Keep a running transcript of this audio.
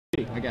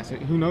I guess.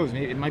 Who knows?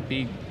 Maybe it might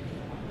be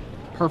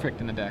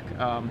perfect in the deck.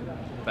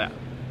 Yeah.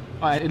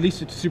 At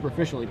least it's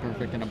superficially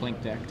perfect in a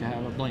blink deck to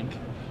have a blink.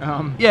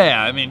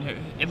 Yeah, I mean,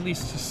 at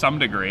least to some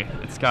degree,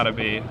 it's got to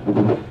be.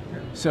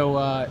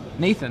 So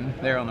Nathan,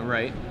 there on the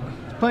right,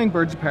 is playing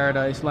Birds of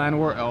Paradise, Land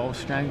War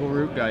Elves,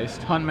 Strangleroot Geist,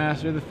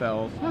 Huntmaster of the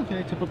Fells.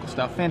 Okay, typical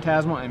stuff.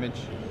 Phantasmal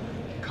Image,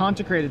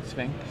 Consecrated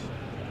Sphinx,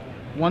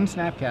 1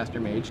 Snapcaster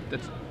Mage,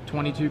 that's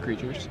 22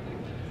 creatures.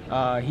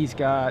 He's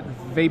got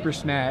Vapor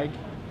Snag.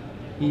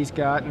 He's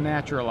got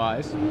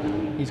Naturalize.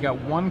 He's got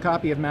 1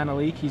 copy of Mana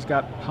Leak. He's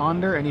got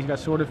Ponder, and he's got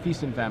Sword of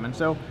Feast and Famine.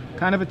 So,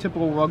 kind of a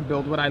typical rug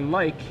build. What I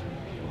like,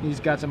 he's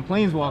got some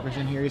Planeswalkers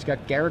in here. He's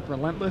got Garruk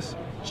Relentless,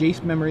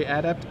 Jace Memory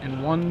Adept,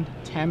 and 1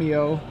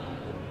 Tameo,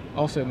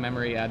 also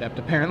Memory Adept,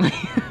 apparently.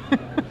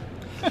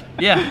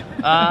 Yeah.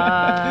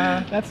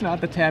 That's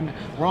not the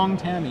wrong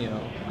Tameo.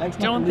 I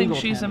don't think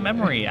she's a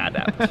Memory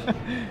Adept.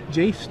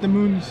 Jace the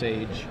Moon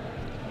Sage.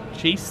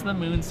 Jace the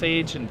Moon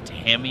Sage and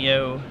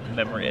Tameo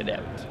Memory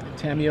Adept.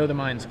 Tameo the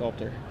Mind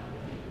Sculptor.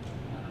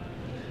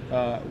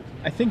 I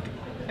think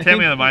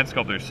Tameo the Mind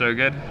Sculptor is so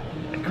good.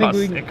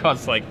 It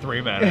costs like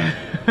 3 mana.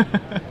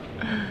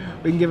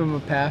 We can give him a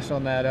pass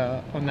on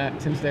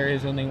that since there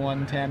is only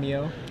 1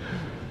 Tameo.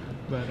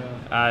 But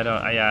I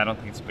don't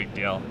think it's a big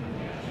deal.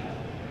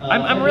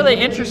 I'm really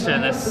interested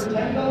in this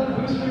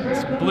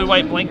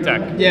blue-white blink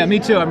deck. Yeah, me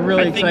too. I'm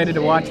really excited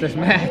to watch this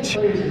match.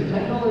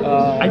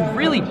 I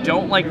really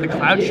don't like the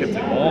cloud shift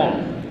at all.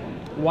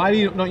 Why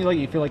don't you like it?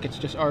 You feel like it's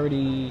just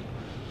already...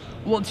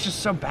 Well, it's just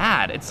so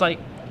bad. It's like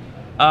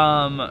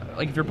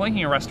if you're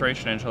blinking a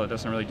Restoration Angel, it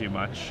doesn't really do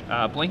much.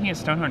 Blinking a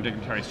Stonehorn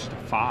Dignitary is just a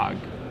fog.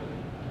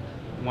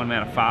 1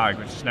 mana fog,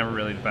 which is never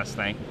really the best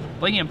thing.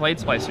 Blinking a Blade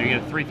Splicer, you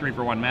get a 3/3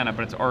 for 1 mana,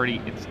 but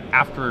it's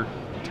after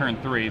turn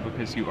 3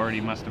 because you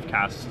already must have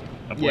cast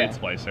a Blade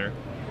Splicer.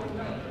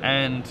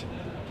 And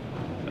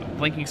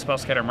blinking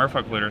Spellscatter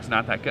Merfolk Looter is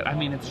not that good. I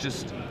mean, it's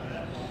just...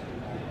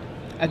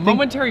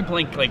 Momentary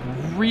Blink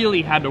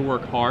really had to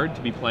work hard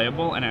to be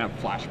playable and have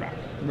flashback.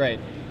 Right.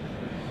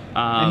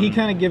 And he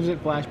kind of gives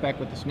it flashback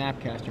with the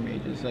Snapcaster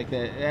Mages, like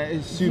the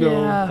pseudo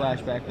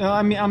flashback. No,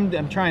 I mean,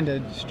 I'm trying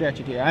to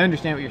stretch it here. I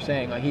understand what you're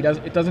saying. Like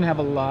it doesn't have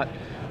a lot.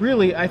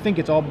 Really, I think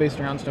it's all based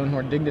around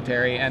Stonehorn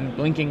Dignitary and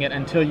blinking it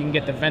until you can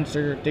get the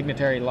Venser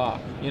Dignitary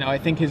lock. You know, I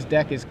think his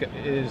deck is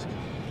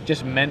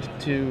just meant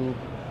to.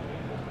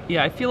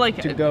 Yeah, I feel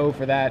like to go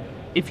for that.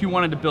 If you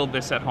wanted to build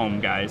this at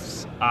home,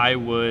 guys, I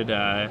would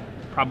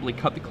probably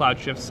cut the Cloud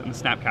Shifts and the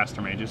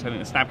Snapcaster Mages. I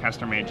think the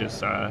Snapcaster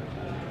Mages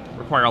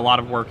require a lot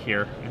of work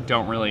here and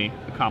don't really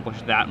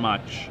accomplish that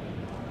much.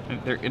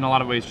 They're in a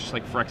lot of ways just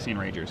like Phyrexian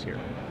Ragers here,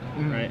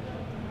 right?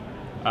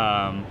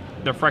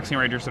 They're Phyrexian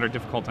Ragers that are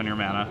difficult on your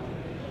mana.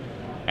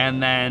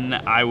 And then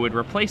I would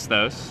replace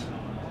those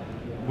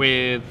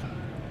with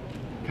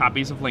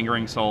copies of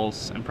Lingering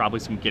Souls and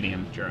probably some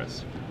Gideon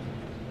Juris.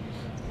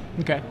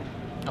 Okay,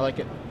 I like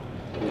it.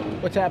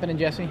 What's happening,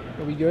 Jesse?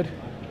 Are we good?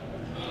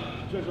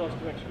 Just lost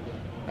connection.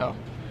 Oh,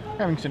 we're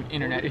having some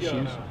internet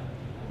issues,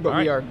 but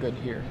we are good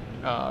here.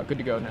 Good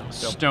to go now.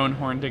 So.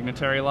 Stonehorn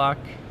Dignitary Lock.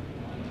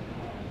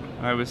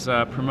 I was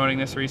promoting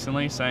this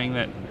recently, saying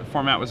that the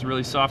format was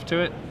really soft to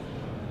it.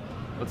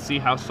 Let's see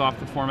how soft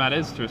the format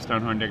is to a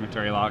Stonehorn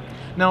Dignitary Lock.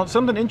 Now,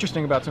 something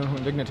interesting about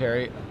Stonehorn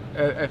Dignitary,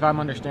 if I'm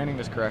understanding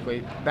this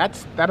correctly,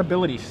 that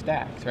ability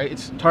stacks, right?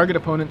 It's target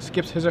opponent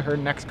skips his or her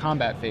next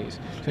combat phase.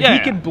 So he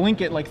could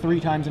blink it like 3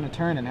 times in a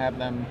turn and have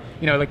them,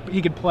 like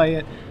he could play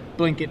it,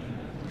 blink it,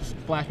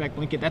 flashback,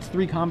 blink it. That's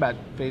 3 combat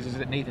phases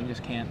that Nathan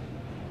just can't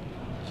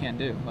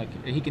do. Like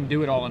he can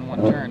do it all in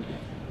 1 turn,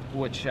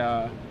 which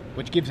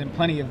gives him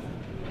plenty of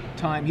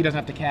time. He doesn't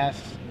have to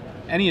cast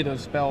any of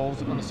those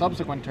spells on the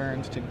subsequent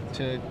turns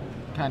to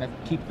kind of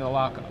keep the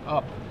lock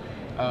up,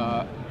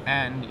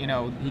 and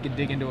he could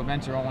dig into a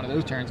Venser on one of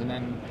those turns, and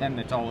then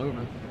it's all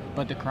over.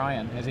 But the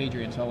Cryon, as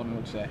Adrian Sullivan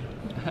would say.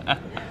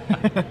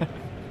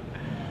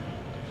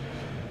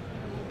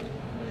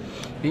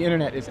 The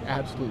internet is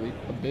absolutely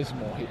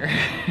abysmal here.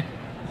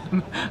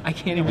 I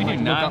can't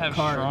even look up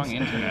cards. Strong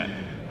internet.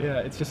 Yeah,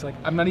 it's just like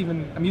I'm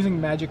using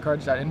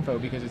magiccards.info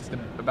because it's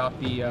about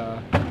the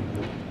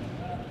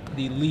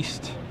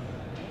least.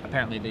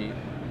 Apparently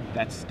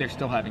they're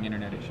still having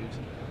internet issues.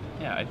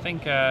 Yeah, I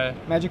think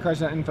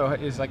magiccards.info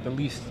is like the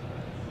least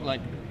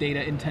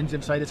data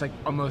intensive site. It's like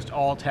almost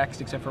all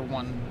text except for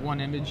one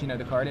image,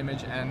 the card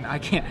image, and I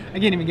can't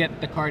even get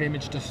the card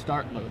image to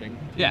start loading.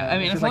 Yeah, I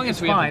mean, as long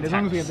as we have the text, as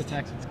long as we have the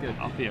text, it's good.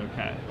 I'll be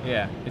okay.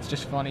 Yeah, it's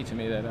just funny to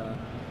me that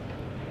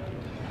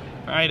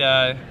all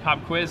right,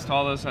 pop quiz to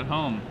all those at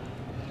home.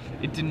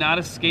 It did not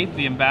escape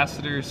the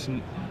ambassador's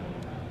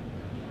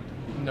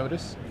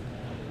notice.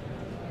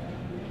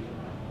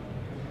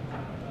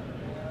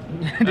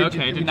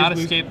 Did not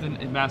escape the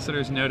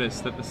ambassador's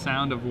notice that the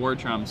sound of war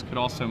drums could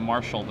also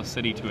marshal the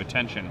city to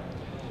attention.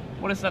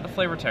 What is that the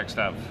flavor text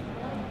of?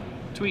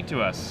 Tweet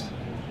to us.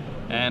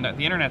 And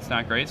the internet's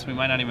not great, so we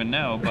might not even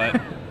know, but...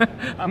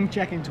 I'm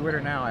checking Twitter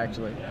now,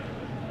 actually.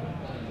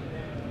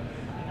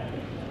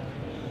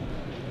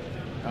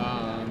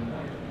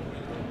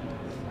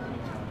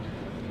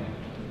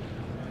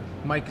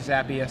 Mike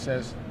Zappia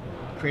says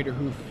crater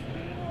hoof.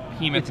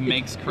 Behemoth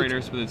makes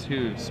craters with its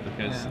hooves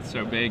because it's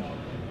so big.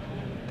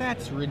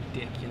 That's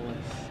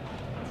ridiculous.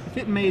 If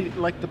it made,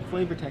 like the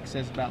flavor text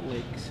says about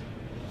lakes,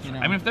 you know.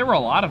 I mean, if there were a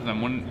lot of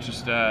them, wouldn't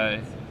just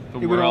the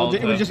it world...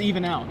 It would just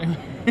even out.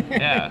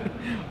 Yeah.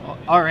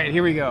 All right,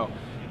 here we go.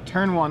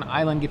 Turn 1,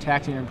 Island,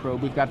 Gitaxian, and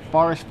Probe. We've got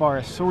Forest,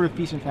 Sword of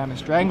Feast and Famine,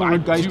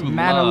 Strangleroot, Geist,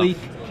 Mana Leak,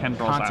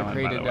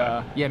 Consecrated.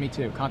 Yeah, me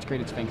too.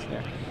 Consecrated Sphinx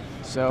there.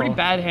 So pretty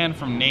bad hand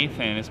from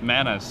Nathan. His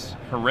mana's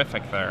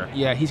horrific there.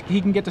 Yeah,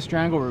 he can get the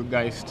Strangleroot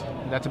Geist.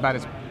 That's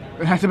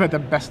about the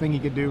best thing he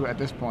could do at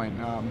this point.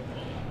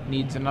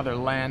 Needs another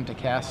land to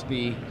cast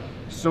the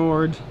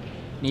sword.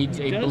 Needs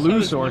a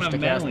blue source to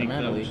cast the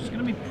Mana Leak. Which is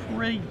going to be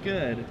pretty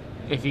good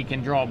if he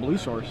can draw a blue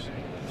source.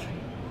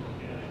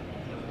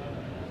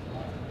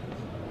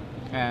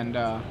 And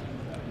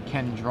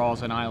Ken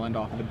draws an island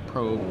off of the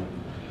Probe.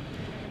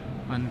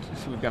 And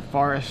so we've got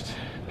Forest,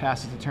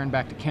 passes the turn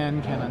back to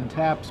Ken. Ken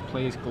untaps,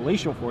 plays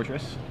Glacial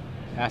Fortress,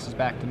 passes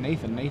back to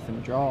Nathan. Nathan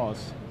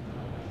draws,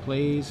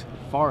 plays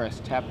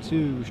Forest, tap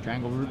 2,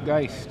 Strangleroot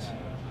Geist.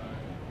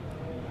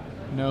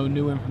 No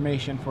new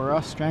information for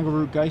us.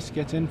 Strangleroot Geist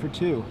gets in for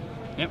 2.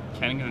 Yep,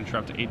 Ken going to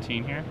drop to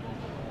 18 here.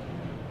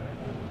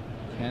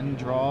 Ken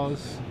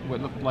draws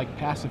what looked like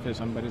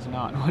pacifism, but is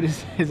not. What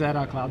is that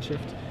on Cloud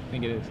Shift? I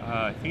think it is.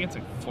 I think it's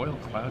a foil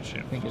Cloud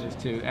Shift. I think it is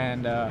too.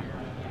 And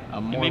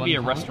maybe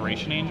a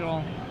Restoration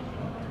Angel?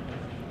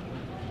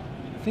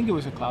 I think it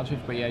was a Cloud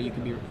Shift, but yeah, you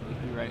could be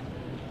right.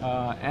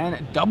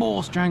 And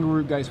double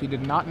Strangleroot Geist. We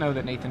did not know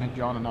that Nathan had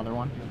drawn another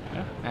one.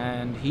 Yeah.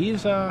 And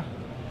he's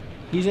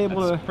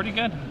able to pretty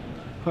good.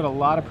 Put a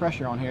lot of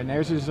pressure on here. And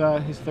there's his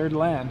third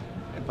land,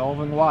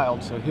 Evolving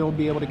Wild, so he'll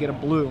be able to get a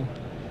blue.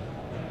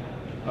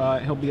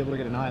 He'll be able to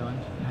get an island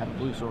and have a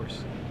blue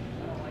source.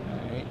 All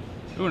right.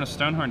 Ooh, and a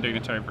Stonehorn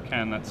Dignitary for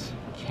Ken. That's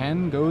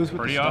Ken goes with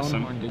pretty the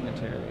awesome. Stonehorn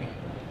Dignitary.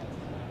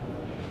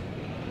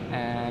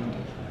 And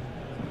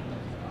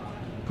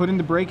putting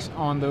the brakes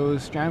on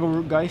those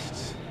Strangleroot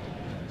Geists.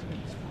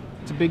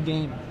 It's a big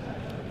game.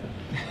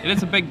 It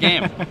is a big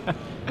game.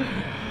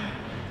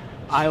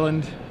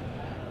 Island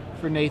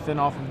for Nathan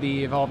off of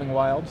the Evolving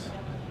Wilds.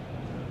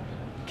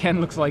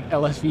 Ken looks like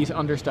LSV's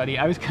understudy.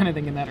 I was kind of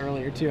thinking that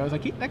earlier too. I was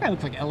like, that guy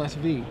looks like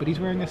LSV, but he's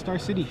wearing a Star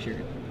City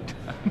shirt.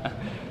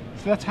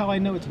 So that's how I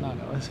know it's not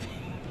LSV.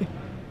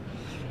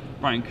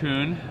 Brian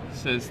Kuhn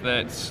says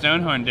that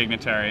Stonehorn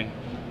Dignitary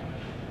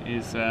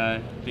is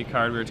the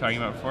card we were talking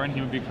about before, and he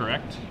would be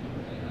correct.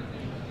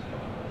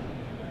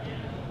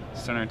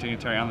 Stonehorn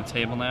Dignitary on the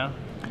table now.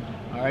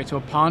 All right, so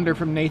a Ponder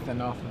from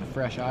Nathan off of the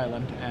Fresh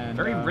Island. And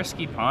very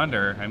risky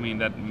Ponder. I mean,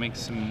 that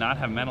makes him not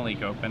have Mana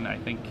Leak open. I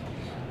think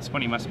at this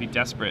point he must be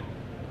desperate.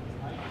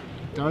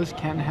 Does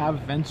Ken have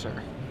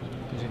Venser?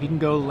 Because if he can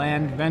go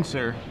land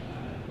Venser...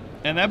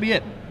 And that'd be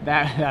it.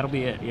 That'll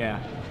be it,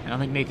 yeah. I don't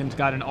think Nathan's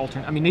got an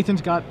alternate... I mean,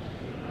 Nathan's got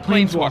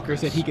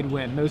Planeswalkers that he can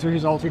win. Those are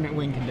his alternate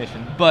win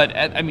condition. But,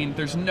 I mean,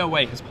 there's no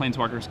way his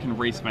Planeswalkers can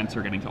race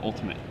Venser getting to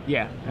ultimate.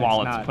 Yeah.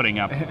 While it's putting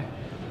up...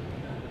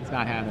 It's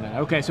not happening.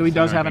 Okay, so he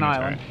does have an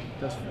island.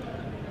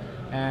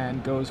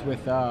 And goes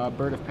with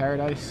Bird of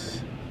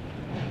Paradise.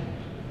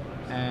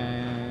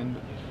 And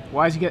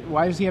why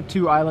does he have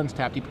 2 islands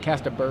tapped? He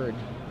cast a bird.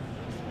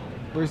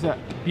 Where's that?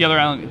 The other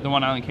island, the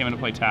one island came into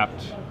play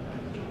tapped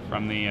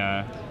from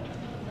the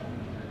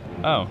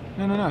Oh.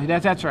 No.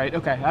 That's right.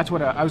 Okay, that's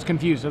what I was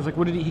confused. I was like,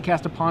 what did he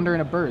cast a Ponder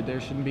and a bird? There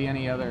shouldn't be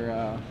any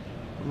other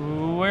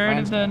where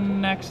did the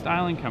next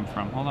island come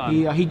from? Hold on.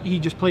 He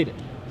just played it.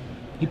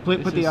 He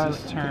put the island.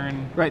 His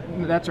turn. Right,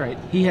 that's right.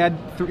 He had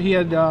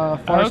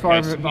Forest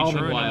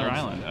Evolving Wilds.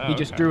 Island. He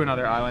just drew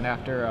another island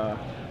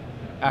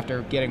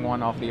after getting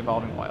one off the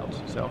Evolving Wilds.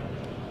 So,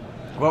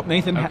 well,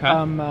 Nathan.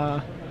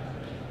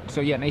 So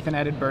yeah, Nathan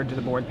added bird to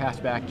the board,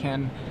 passed back.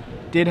 Ken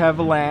did have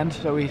a land,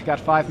 so he's got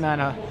 5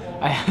 mana.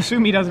 I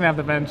assume he doesn't have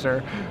the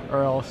Venser,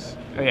 or else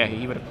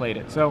he would have played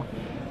it. So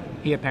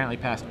he apparently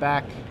passed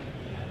back.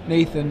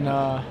 Nathan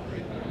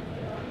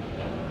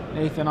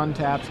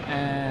untaps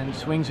and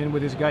swings in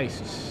with his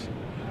Geists.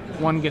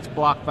 One gets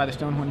blocked by the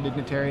Stonehorn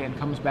Dignitary and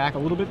comes back a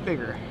little bit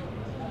bigger.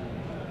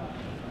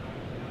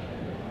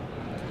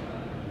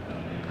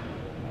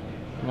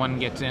 One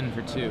gets in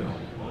for 2.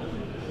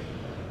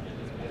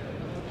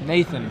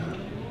 Nathan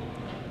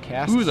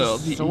casts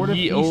Sword of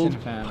Feast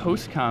and Famine.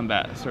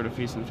 Post-combat Sword of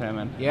Feast and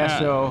Famine. Yeah,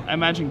 so... I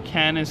imagine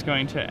Ken is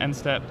going to end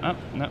step... Oh,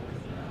 no.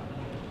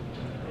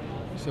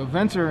 So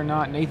Venser or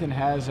not, Nathan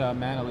has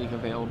Mana Leak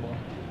available.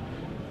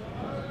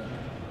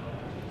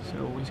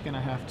 So he's going to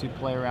have to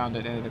play around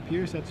it, and it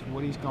appears that's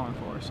what he's going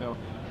for. So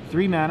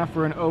 3 mana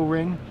for an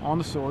O-Ring on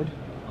the sword,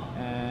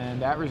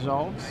 and that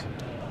resolves.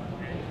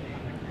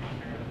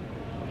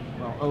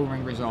 Well,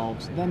 O-Ring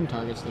resolves, then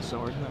targets the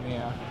sword. Let me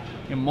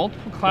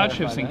multiple Cloud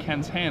Shifts in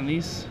Ken's hand.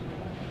 These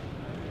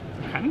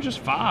are kind of just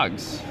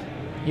fogs.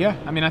 Yeah,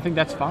 I mean, I think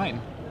that's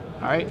fine.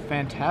 All right,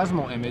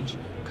 Phantasmal Image,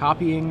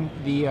 copying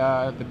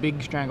the big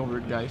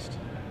Strangleroot Geist,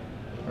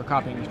 or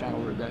copying the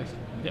Strangleroot Geist.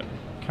 Yep,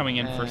 coming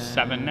in for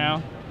 7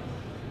 now.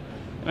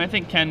 And I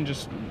think Ken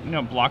just,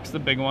 blocks the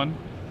big one.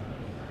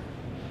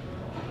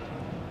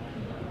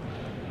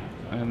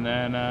 and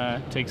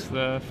then takes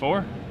the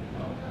 4.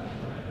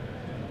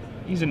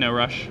 He's in no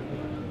rush.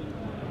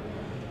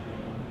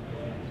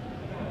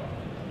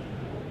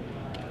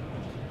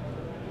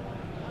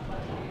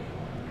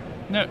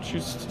 No,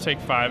 chooses to take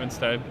 5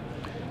 instead.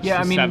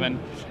 Yeah, I mean, 7.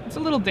 It's a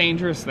little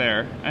dangerous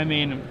there. I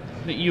mean,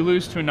 you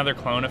lose to another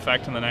clone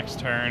effect on the next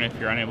turn if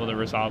you're unable to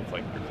resolve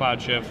like your cloud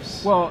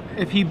shifts. Well,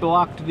 if he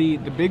blocked the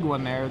big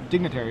one there,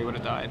 Dignitary would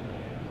have died,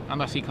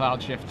 unless he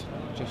cloud shift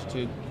just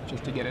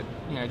to get it,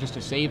 just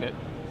to save it.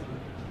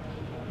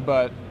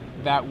 But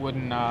that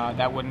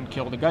wouldn't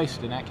kill the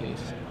Geist in that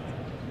case.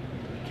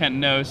 Kent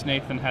knows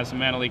Nathan has a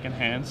mana leak in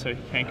hand, so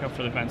he can't go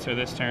for the Venser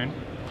this turn.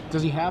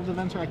 Does he have the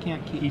Venser? I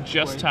can't keep. He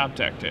just top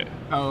decked it.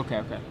 Oh, okay.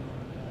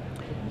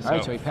 All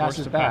right, so he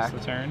passes back. Pass the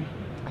turn.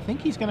 I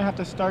think he's going to have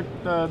to start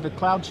the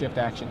cloud shift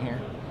action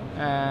here.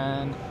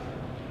 And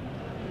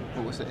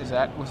what was it?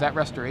 Was that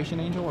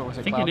Restoration Angel or was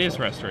it? I think Cloud it is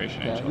Shift?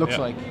 Restoration Angel. It looks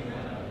like.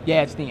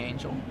 Yeah, it's the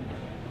Angel.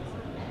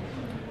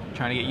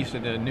 Trying to get used to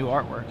the new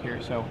artwork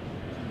here. So,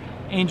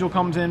 Angel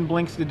comes in,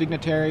 blinks the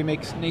Dignitary,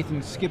 makes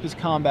Nathan skip his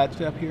combat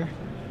step here.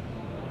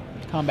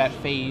 Combat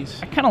phase.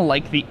 I kind of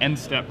like the end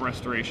step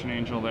Restoration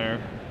Angel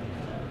there.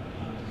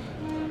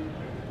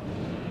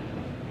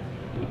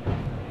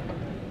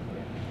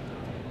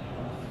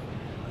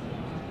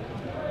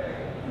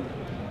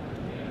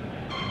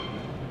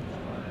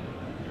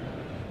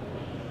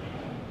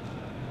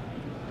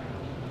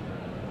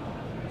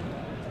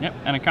 Yep,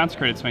 and a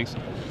Consecrated Sphinx.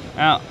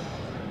 Now,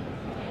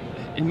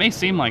 it may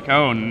seem like,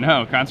 oh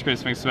no, Consecrated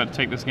Sphinx is about to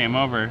take this game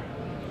over,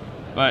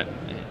 but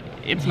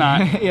it's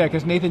not. Yeah,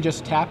 because Nathan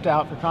just tapped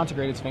out for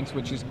Consecrated Sphinx,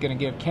 which is going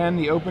to give Ken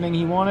the opening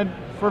he wanted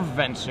for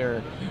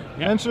Venser.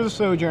 Yep. Venser the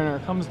Sojourner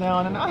comes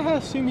down, and I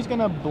assume he's going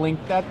to blink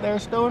that there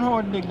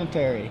Stonehorn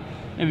Dignitary.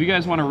 If you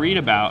guys want to read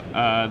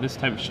about this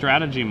type of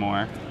strategy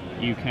more,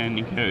 you can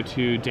go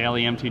to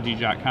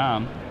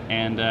dailymtg.com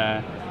and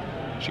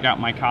check out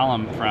my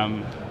column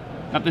from,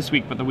 not this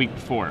week, but the week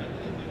before.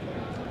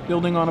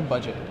 Building on a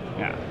budget.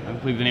 Yeah, I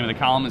believe the name of the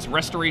column is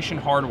Restoration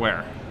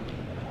Hardware.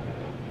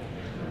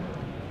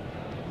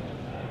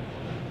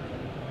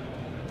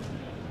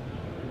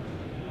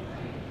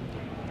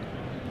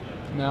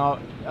 Now,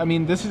 I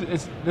mean, this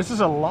is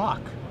a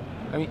lock.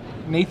 I mean,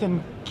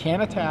 Nathan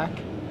can attack.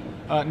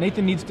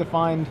 Nathan needs to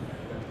find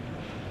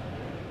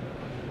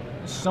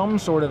some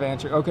sort of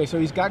answer. Okay, so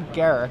he's got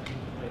Garrick.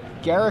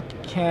 Garrick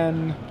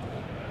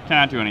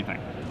cannot do anything.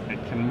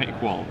 It can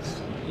make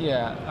wolves.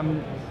 Yeah,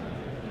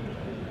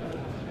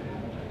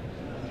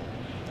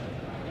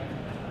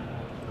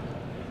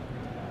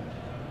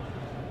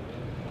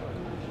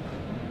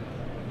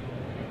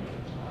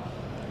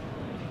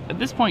 at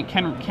this point,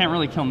 Ken can't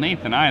really kill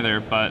Nathan either,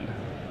 but...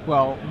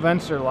 Well,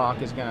 Venser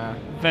lock is gonna...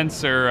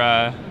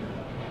 Venser,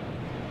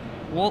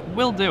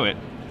 will do it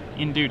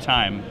in due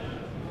time.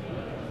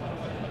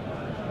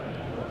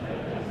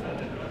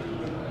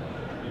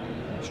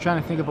 Just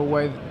trying to think of a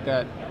way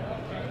that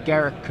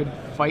Garrick could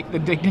fight the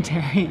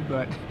Dignitary,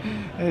 but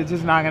it's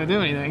just not gonna do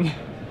anything.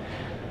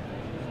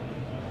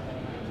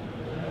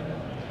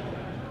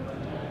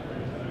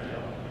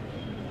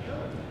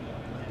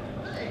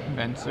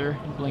 Venser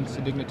blinks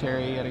the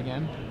Dignitary yet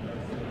again.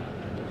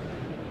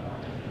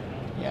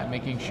 Yeah,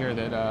 making sure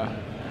that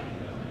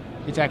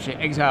it's actually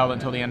exiled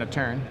until the end of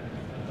turn.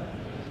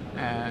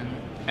 And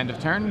end of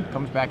turn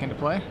comes back into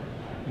play.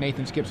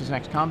 Nathan skips his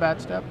next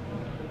combat step.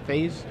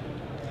 Phase.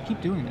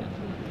 Keep doing it.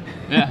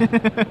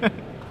 Yeah.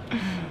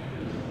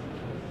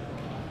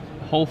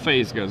 Whole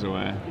phase goes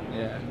away.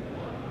 Yeah.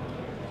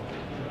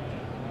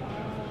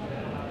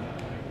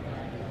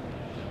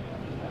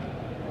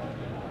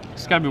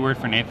 It's gotta be weird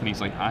for Nathan. He's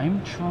like,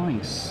 I'm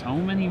drawing so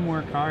many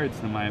more cards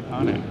than my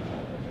opponent.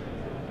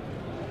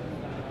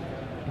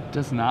 It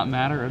does not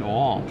matter at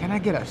all. Can I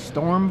get a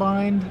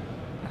Stormbind?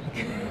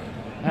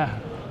 Yeah.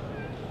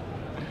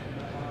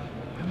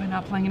 Why am I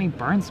not playing any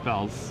burn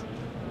spells?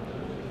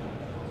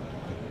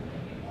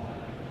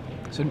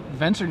 So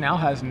Venser now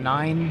has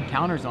 9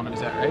 counters on him,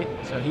 is that right?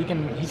 So he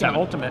can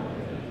ultimate.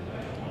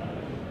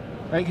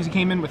 Right? Because he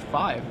came in with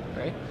 5,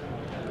 right?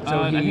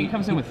 So I think he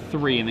comes in with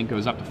 3 and then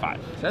goes up to 5.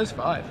 It says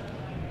 5.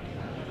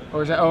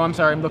 Or is that? Oh, I'm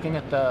sorry. I'm looking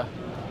at the.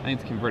 I think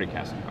it's converted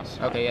casting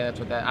cost. Okay, yeah, that's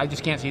what that. I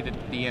just can't see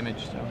the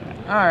image. So.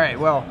 All right.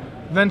 Well,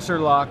 Venser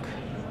lock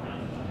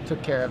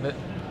took care of it.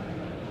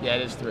 Yeah,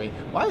 it is 3.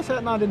 Why is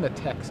that not in the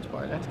text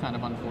part? That's kind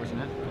of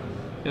unfortunate.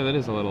 Yeah, that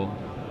is a little.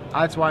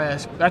 That's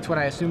what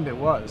I assumed it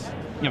was.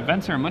 Yeah,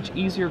 Venser, a much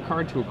easier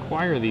card to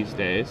acquire these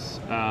days.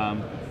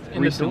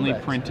 Recently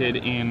printed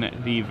in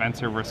the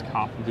Venser vs.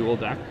 Koth dual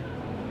deck.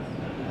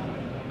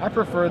 I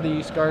prefer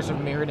the Scars of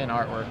Mirrodin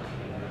artwork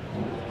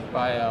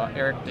by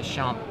Eric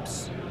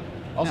Deschamps.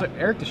 Also, yeah.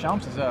 Eric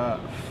Deschamps is a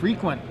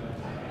frequent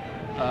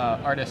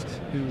artist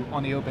who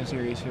on the Open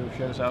Series who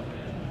shows up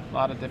a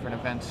lot of different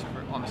events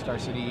on the Star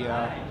City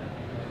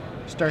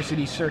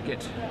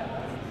circuit.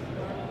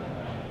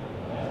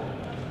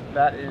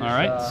 That is. All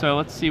right, so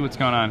let's see what's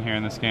going on here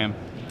in this game.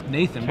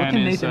 Nathan, what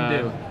can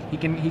Nathan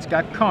do? He's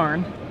got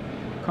Karn.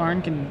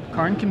 Karn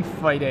can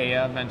fight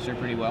a Venser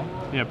pretty well.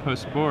 Yeah,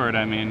 post board.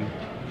 I mean.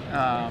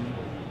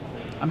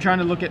 I'm trying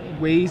to look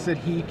at ways that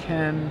he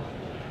can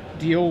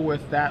deal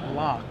with that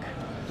lock.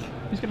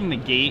 He's going to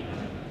negate.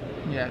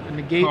 Yeah, the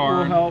negate will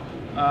Card. help.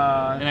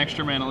 An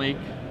extra mana leak.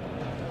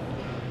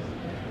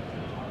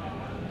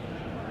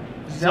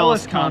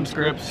 Zealous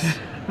conscripts.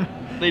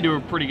 They do a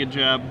pretty good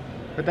job.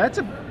 But that's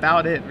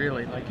about it,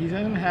 really. Like, he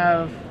doesn't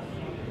have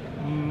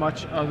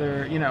much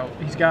other, you know,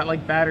 he's got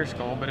like Batter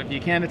Skull, but if you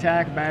can't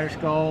attack, Batter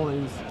Skull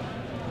is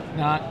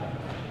not,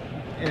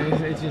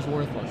 it's just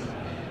worthless.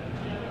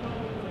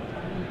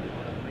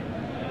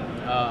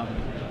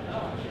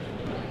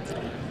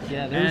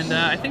 Yeah, and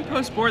I think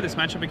post-board this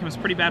matchup becomes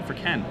pretty bad for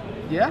Ken.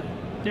 Yeah?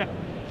 Yeah.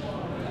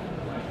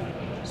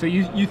 So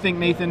you think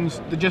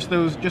Nathan's just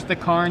the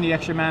Karn, the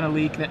extra mana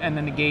leak, and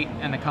the negate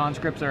and the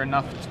conscripts are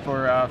enough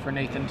for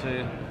Nathan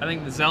to? I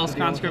think the Zealous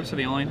conscripts are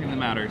the only thing that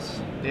matters.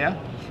 Yeah.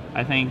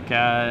 I think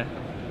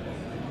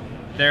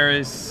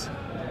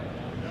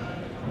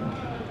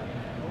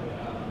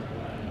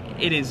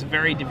it is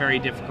very, very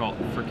difficult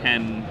for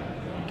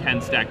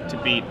Ken's deck to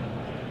beat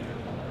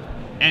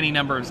any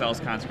number of Zealous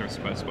conscripts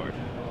post-board.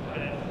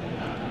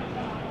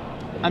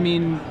 I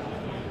mean,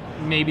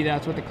 maybe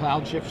that's what the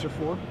cloud shifts are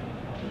for.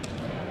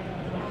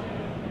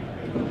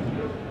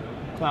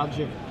 Cloud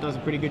shift does a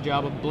pretty good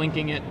job of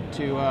blinking it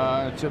to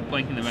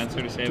blinking the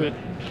Venser to save it.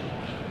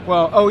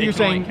 Well, you're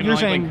saying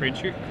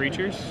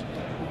creatures.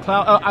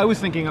 Cloud. I was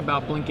thinking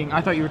about blinking.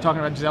 I thought you were talking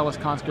about Zealous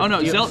conscripts. Oh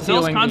no,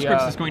 Zealous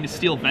conscripts is going to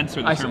steal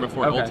Venser the turn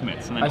before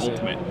ultimates, and then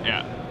ultimate.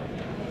 Yeah.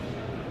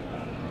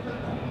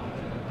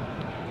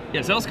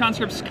 Yeah, Zealous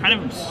conscripts is kind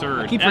of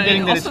absurd. I keep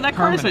forgetting that also, that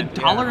card is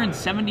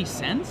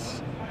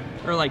 $1.70,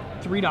 or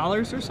like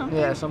 $3 or something.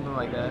 Yeah, something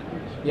like that.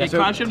 Yeah, so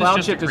Cloud Shift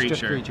is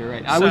just a creature,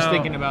 right? I was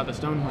thinking about the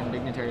Stonehorn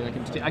Dignitary.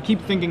 I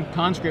keep thinking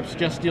conscripts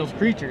just steals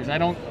creatures. I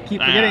don't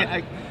keep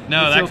forgetting.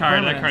 That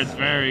card's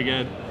very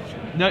good.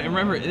 No,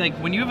 remember, like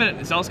when you have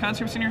a Zealous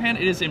conscripts in your hand,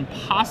 it is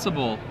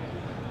impossible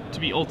to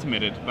be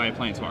ultimated by a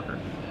Planeswalker,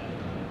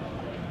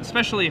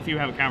 especially if you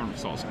have a Cavern of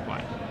Souls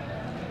compliant.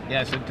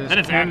 Yeah, so then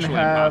it's actually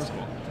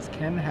impossible. Does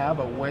Ken have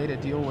a way to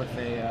deal with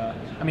a?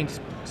 I mean,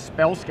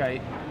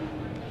 Spellskite.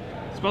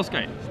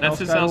 Spellskite. That's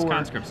his Zealous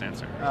conscripts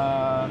answer.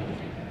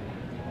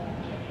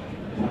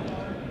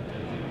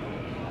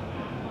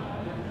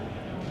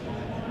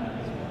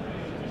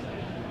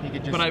 He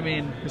could just, but I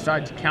mean,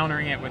 besides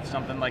countering it with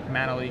something like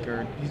Mana Leak,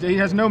 or he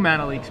has no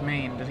Mana Leaks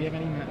main. Does he have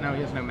any? No,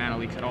 he has no Mana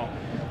Leaks at all.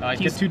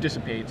 He gets 2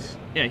 dissipates.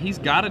 Yeah, he's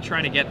got to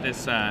try to get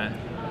this.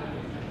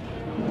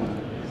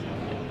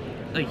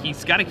 Like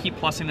he's got to keep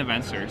plussing the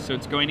Venser, so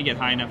it's going to get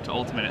high enough to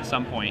ultimate at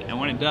some point. And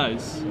when it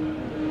does,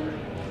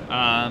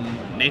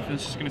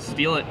 Nathan's just going to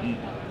steal it and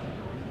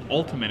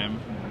ultimate him.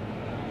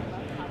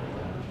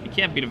 You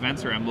can't beat a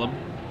Venser emblem.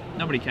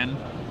 Nobody can.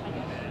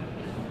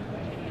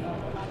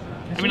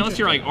 I mean, unless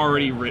you're like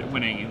already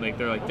winning, like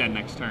they're like dead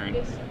next turn.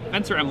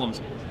 Venser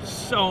emblems,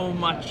 so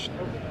much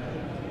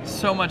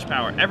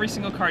power. Every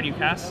single card you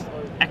cast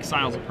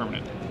exiles a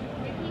permanent.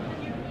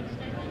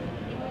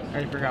 I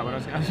already forgot what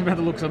I was about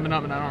to look something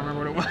up and I don't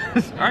remember what it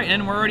was. All right,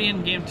 and we're already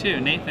in game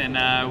 2. Nathan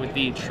with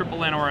the triple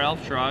Llanowar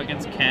Elf draw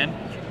against Ken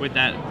with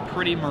that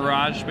pretty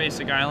Mirage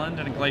basic island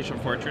and a Glacial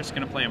Fortress.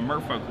 Going to play a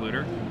Merfolk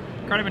Looter.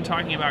 Card I've been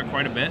talking about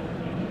quite a bit.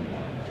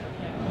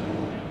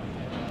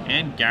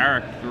 And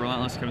Garrick, the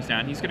Relentless, comes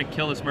down. He's going to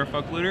kill this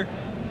Merfolk Looter.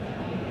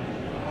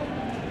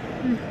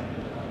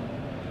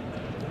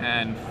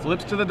 And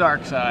flips to the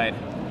dark side.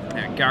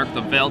 Yeah, Garrick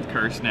the Veiled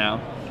Curse now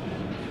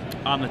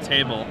on the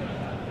table.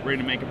 Ready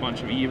to make a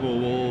bunch of evil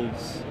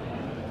wolves.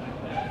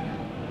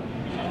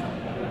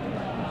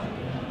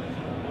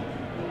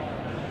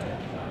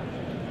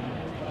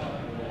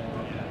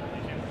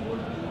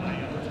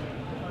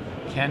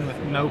 Ken with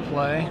no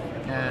play.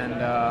 And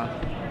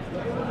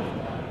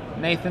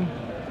Nathan.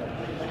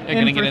 They're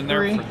going to get in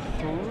there for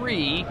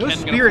 3. Those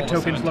spirit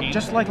tokens look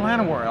just like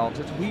Llanowar Elves.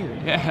 It's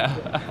weird. Yeah.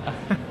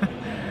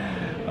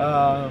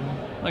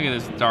 Look at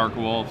this Dark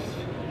Wolf.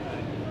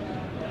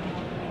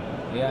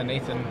 Yeah,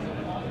 Nathan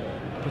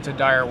puts a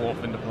Dire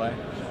Wolf into play.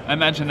 I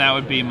imagine that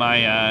would be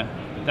my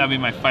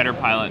fighter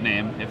pilot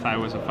name if I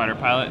was a fighter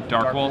pilot.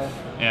 Dark Wolf.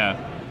 Yeah.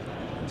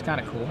 It's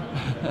kind of cool.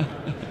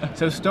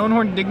 So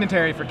Stonehorn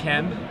Dignitary for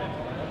Ken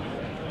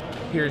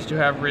appears to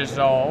have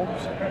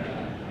resolved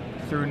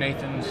through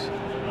Nathan's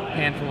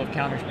handful of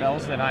counter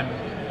spells that I'm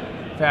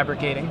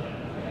fabricating.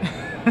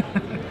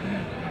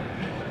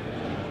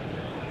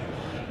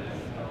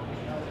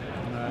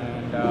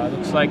 And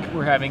looks like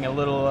we're having a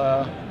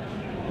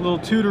little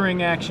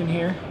tutoring action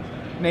here.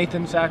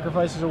 Nathan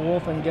sacrifices a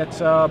wolf and gets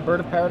Bird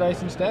of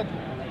Paradise instead.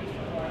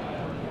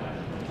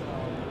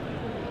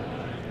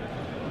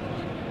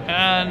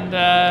 And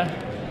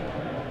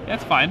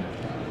that's fine.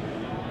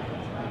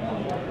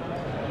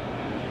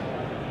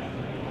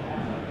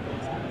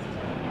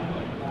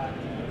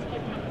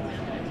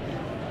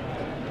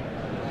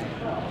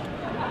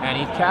 And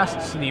he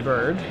casts the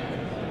bird.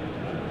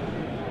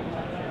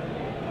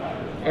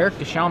 Eric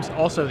Deschamps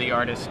also the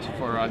artist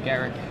for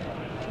Garrick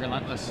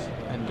Relentless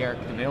and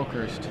Garrick the Veil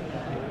Cursed.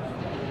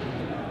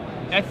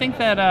 I think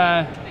that,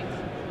 I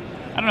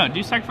don't know, do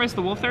you sacrifice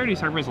the wolf there or do you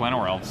sacrifice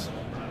Llanowar Elves?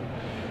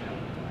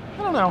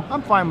 don't know.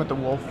 I'm fine with the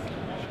wolf.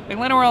 Like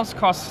Llanowar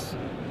costs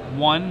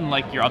 1,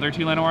 like your other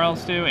 2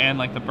 Llanowar do, and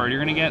like the bird you're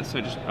gonna get, so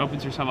it just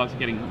opens yourself up to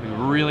getting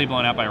really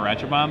blown out by a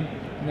Ratchet Bomb.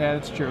 Yeah,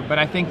 that's true. But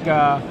I think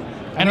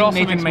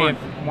Nathan may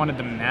have wanted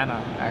the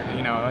mana.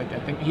 You know, I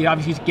think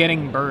he's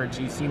getting birds.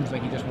 He seems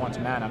like he just wants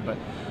mana, but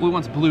well, he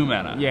wants blue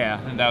mana. Yeah,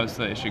 and that was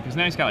the issue because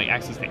now he's got like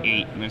access to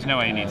 8, and there's no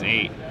way he needs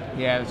 8.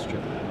 Yeah, that's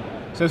true.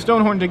 So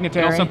Stonehorn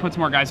Dignitary. It also puts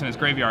more guys in his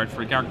graveyard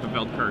for Garrick the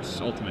Veiled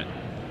Curse Ultimate.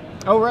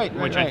 Oh, right.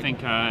 Which I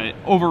think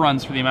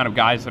overruns for the amount of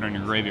guys that are in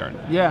your graveyard.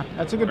 Yeah,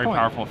 that's a good point. Very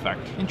powerful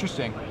effect.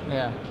 Interesting.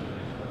 Yeah.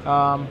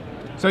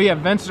 So yeah,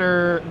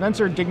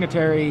 Venser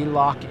Dignitary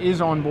lock is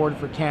on board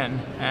for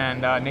Ken,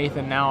 and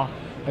Nathan now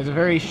has a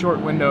very short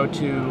window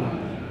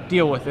to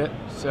deal with it.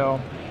 So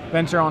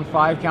Venser on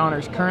 5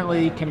 counters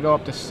currently, can go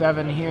up to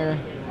 7 here.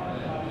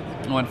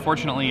 Well,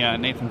 unfortunately,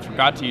 Nathan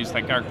forgot to use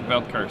that Garrick the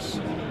Veiled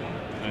Curse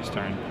this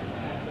turn.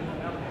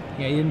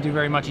 Yeah, he didn't do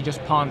very much. He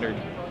just pondered.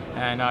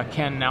 And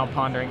Ken now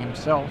pondering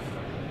himself.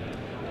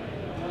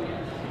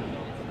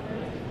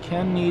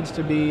 Ken needs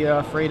to be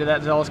afraid of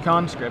that Zealous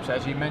Conscripts,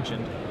 as you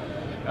mentioned.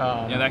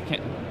 Yeah,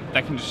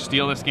 that can just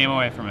steal this game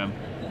away from him.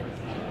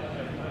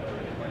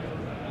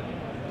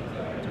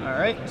 All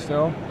right,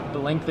 so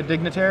blink the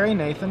Dignitary,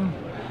 Nathan.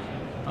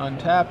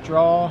 Untap,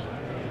 draw.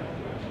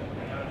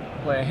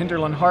 Play a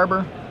Hinterland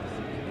Harbor.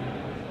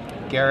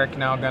 Garrick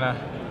now gonna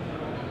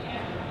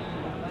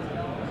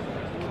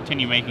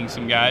continue making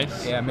some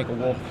guys. Yeah, make a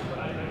wolf.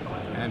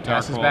 And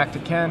passes back to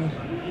Ken.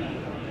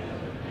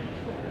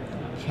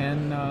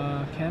 Ken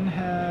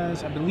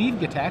has, I believe,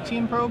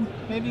 Gitaxian Probe,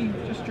 maybe,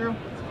 just drew.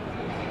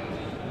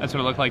 That's what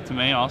it looked like to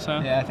me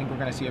also. Yeah, I think we're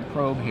going to see a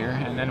probe here,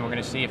 and then we're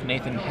going to see if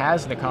Nathan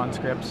has the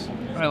conscripts.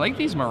 I like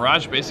these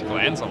Mirage basic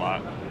lands a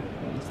lot.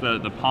 It's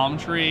the Palm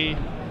Tree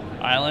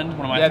Island,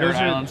 one of my favorite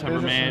islands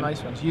ever made. Some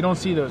nice ones. You don't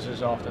see those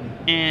as often.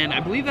 And I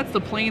believe that's the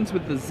plains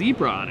with the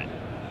zebra on it.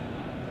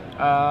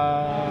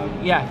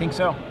 Yeah, I think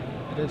so.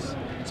 It is.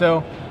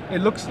 So it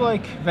looks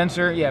like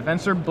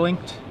Venser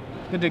blinked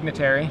the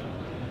Dignitary,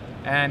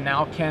 and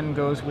now Ken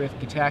goes with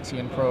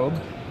Gitaxian Probe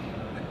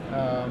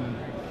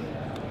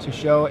to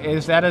show,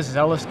 is that a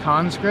Zealous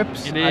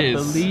Conscripts? It is.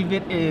 I believe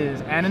it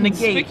is. And a negate.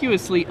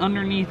 Conspicuously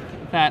underneath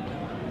that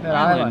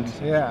island.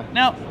 Yeah.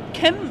 Now,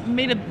 Ken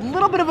made a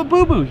little bit of a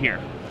boo-boo here.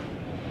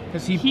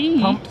 Because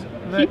he pumped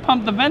the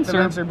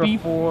Venser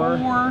before,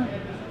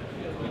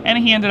 and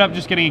he ended up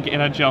just getting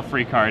a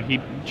jail-free card. He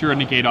drew a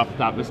negate off the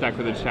top of his deck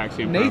with a Gitaxian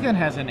Probe. Nathan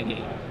has a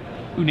negate.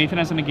 Ooh, Nathan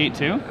has a negate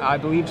too? I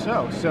believe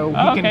so. So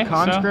he can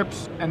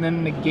conscripts and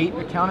then negate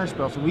a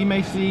counterspell. So we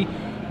may see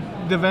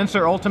the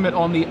Venser Ultimate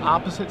on the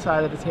opposite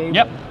side of the table.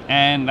 Yep,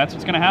 and that's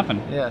what's going to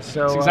happen. Yeah,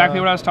 so that's exactly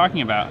what I was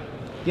talking about.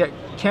 Yeah,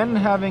 Ken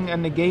having a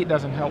negate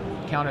doesn't help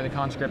counter the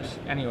conscripts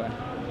anyway.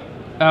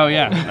 Oh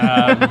yeah.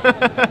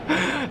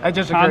 I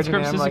just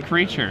conscripts is a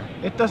creature.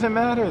 It doesn't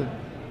matter.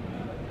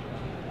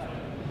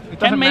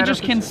 Ken may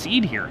just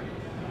concede here.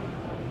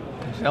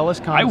 Zealous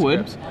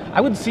conscripts.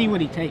 I would see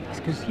what he takes,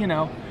 because, you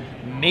know,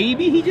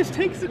 maybe he just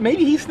takes it.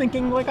 Maybe he's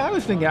thinking like I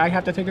was thinking. I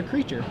have to take a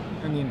creature.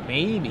 I mean,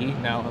 maybe.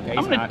 No, okay.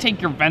 I'm going to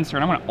take your Venser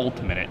and I'm going to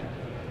ultimate it.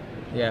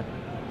 Yeah.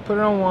 Put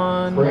it on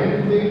 1.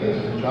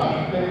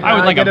 I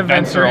would like a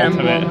Venser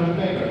ultimate.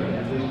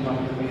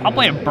 I'll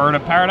play a Bird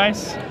of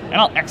Paradise and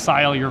I'll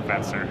exile your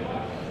Venser.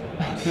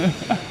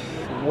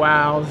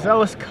 Wow,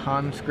 Zealous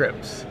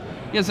Conscripts.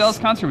 Yeah, Zealous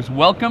Conscripts,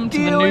 welcome to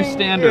the new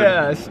standard.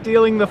 Yeah,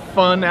 stealing the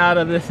fun out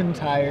of this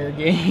entire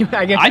game.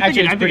 I guess I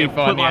think pretty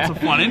fun. Put lots of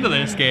fun into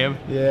this game.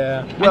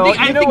 Yeah. Well,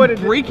 I think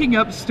breaking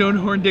up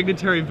Stonehorn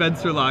Dignitary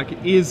Venser Lock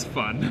is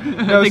fun.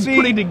 No, I think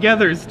putting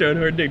together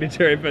Stonehorn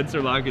Dignitary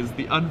Venser Lock is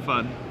the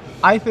unfun.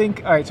 I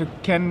think, all right, so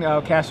Ken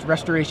casts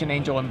Restoration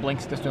Angel and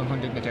blinks the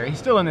Stonehorn Dignitary. He's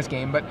still in this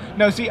game, but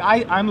no, see,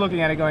 I'm looking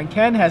at it going,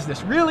 Ken has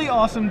this really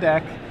awesome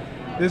deck,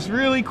 this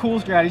really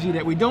cool strategy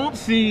that we don't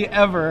see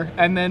ever,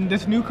 and then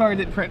this new card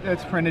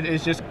that's printed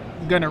is just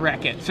gonna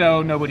wreck it,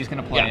 so nobody's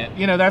gonna play it.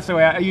 You know, that's the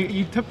way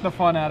you took the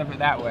fun out of it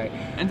that way.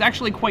 And it's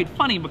actually quite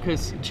funny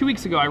because 2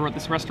 weeks ago I wrote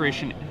this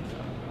Restoration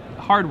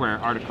Hardware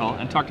article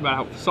and talked about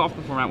how soft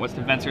the format was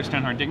to Venser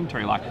Stonehorn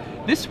Dignitary Lock.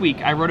 This week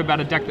I wrote about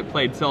a deck that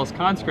played Zealous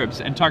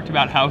Conscripts and talked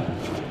about how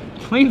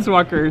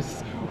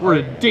Planeswalkers were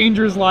a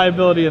dangerous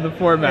liability in the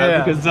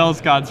format because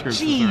Zealous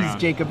Conscripts was around.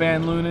 Jacob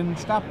Van Lunen,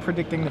 stop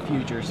predicting the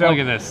future. So look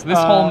at this. This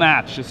whole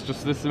match is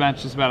just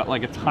about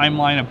like a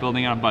timeline of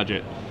building on a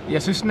budget. Yeah,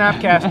 so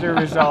Snapcaster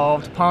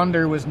resolved.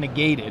 Ponder was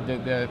negated.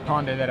 The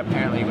Ponder that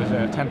apparently was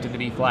attempted to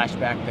be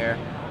flashback there.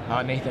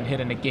 Nathan hit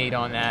a negate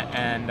on that,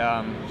 and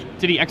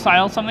did he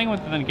exile something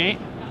with the negate?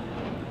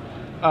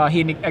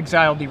 He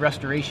exiled the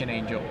Restoration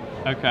Angel.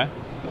 Okay.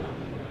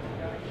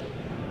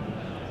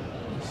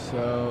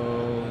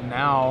 So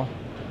now,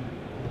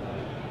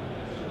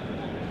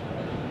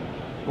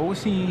 what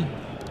was he?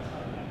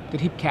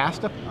 Did he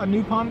cast a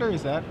new Ponder?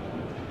 Is that?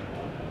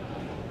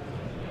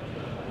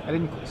 I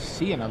didn't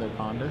see another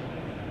Ponder.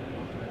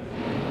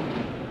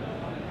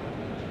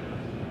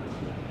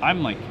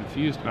 I'm like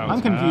confused about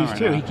what's going on. I'm confused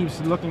too. Now. He keeps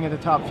looking at the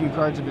top few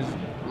cards of his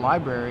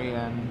library,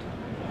 and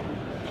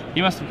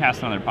he must have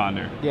cast another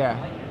Ponder. Yeah.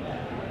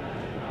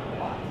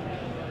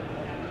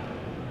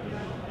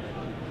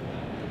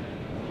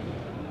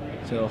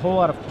 So a whole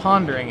lot of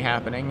pondering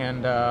happening,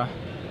 and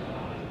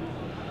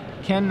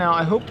Ken, now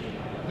I hope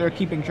they're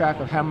keeping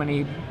track of how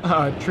many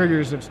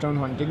triggers of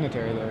Stonehorn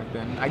Dignitary there have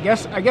been. I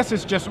guess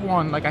it's just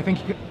one. Like, I think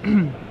he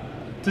could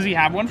Does he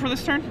have one for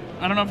this turn?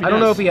 I don't know if he does. I don't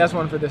know if he has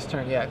one for this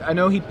turn yet. I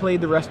know he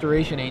played the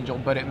Restoration Angel,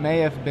 but it may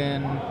have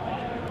been...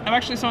 I'm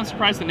actually somewhat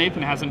surprised that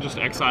Nathan hasn't just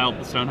exiled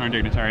the Stonehorn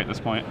Dignitary at this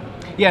point.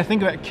 Yeah,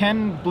 think about it.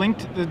 Ken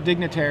blinked the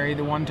Dignitary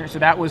the one turn, so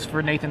that was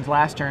for Nathan's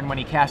last turn when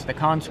he cast the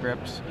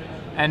Conscripts.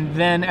 And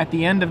then at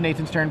the end of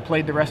Nathan's turn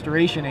played the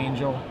Restoration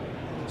Angel.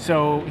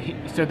 So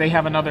they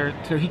have another,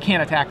 so he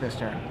can't attack this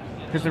turn.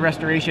 Because the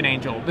Restoration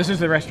Angel, this is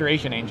the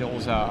Restoration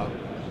Angel's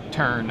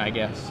turn, I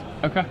guess.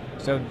 Okay.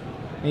 So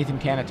Nathan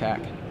can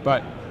attack,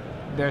 but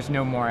there's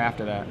no more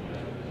after that.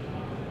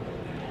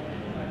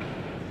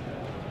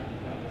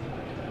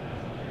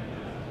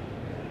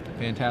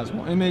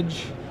 Phantasmal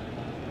Image,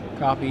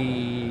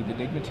 copy the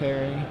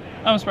Dignitary.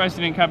 I'm surprised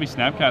he didn't copy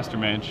Snapcaster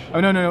Mage. Oh,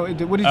 no.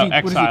 What is he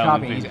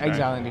copying? He's Dignitary.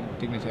 exiling the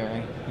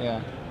Dignitary,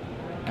 yeah.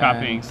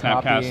 Copying And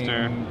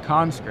Snapcaster. copying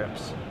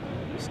Conscripts.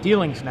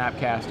 Stealing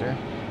Snapcaster.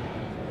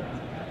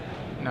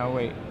 No,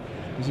 wait.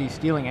 Is he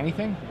stealing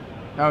anything?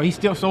 Oh, he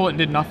still stole it and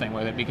did nothing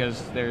with it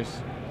because there's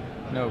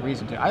no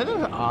reason to. I think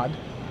it's odd.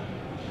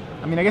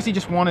 I mean, I guess he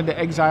just wanted to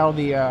exile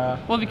the...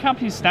 Well, if he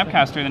copies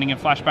Snapcaster, then he can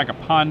flash back a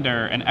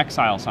Ponder and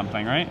exile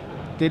something, right?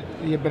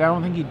 Yeah, but I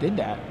don't think he did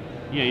that.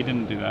 Yeah, he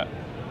didn't do that.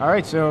 All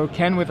right, so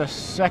Ken with a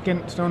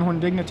second Stonehorn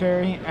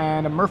Dignitary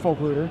and a Merfolk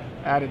Looter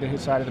added to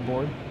his side of the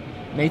board.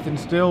 Nathan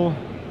still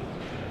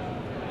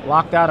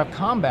locked out of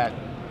combat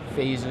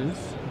phases,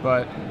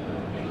 but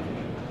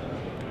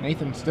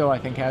Nathan still, I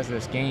think, has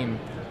this game.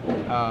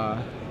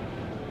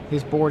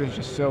 His board is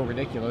just so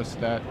ridiculous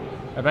that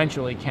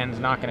eventually Ken's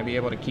not going to be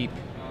able to keep...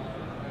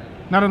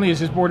 Not only is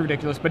his board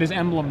ridiculous, but his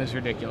emblem is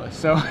ridiculous.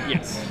 So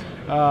Yes.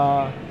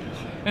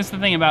 That's the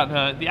thing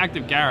about the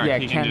active Garrick. Yeah,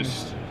 he Ken- can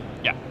just...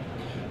 Yeah.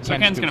 So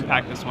Ken Ken's going scoops to it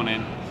pack up. this one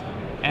in.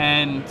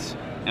 And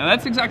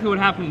that's exactly what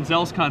happened in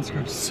Zell's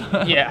Conscripts.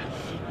 yeah.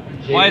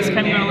 Why is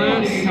Ken going to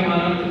lose?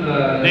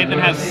 Nathan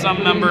has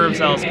some number of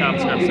Zell's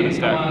Conscripts in his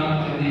deck.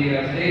 You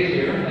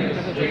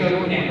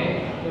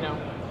know,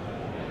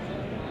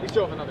 we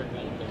still have another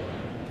game.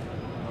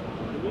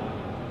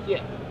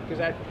 Yeah, because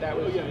that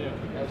was yeah.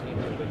 that was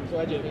game. So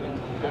I did.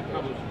 That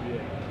probably should be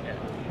it.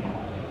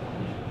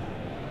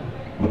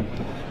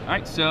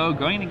 Alright, so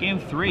going into game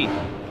 3.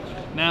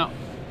 Now,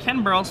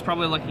 Ken Bearl's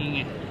probably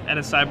looking at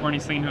his sideboard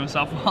and he's thinking to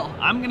himself, well,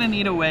 I'm going to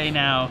need a way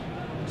now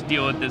to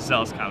deal with this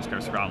Zell's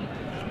Conscripts problem.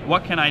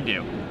 What can I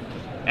do?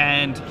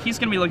 And he's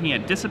going to be looking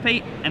at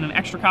Dissipate and an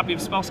extra copy of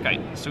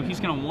Spellskite. So he's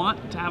going to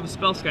want to have a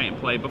Spellskite in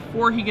play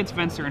before he gets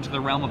Venser into the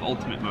realm of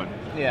Ultimate mode.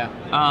 Yeah.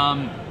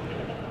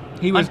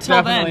 He was until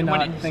definitely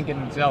then, not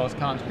thinking Zealous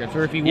Conscripts,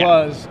 or if he Yeah.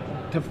 was,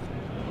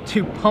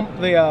 to pump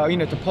the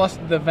to plus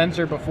the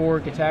Venser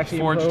before Gitaxian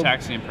Forge Probe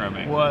Taxian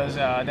Probing. was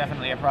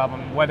definitely a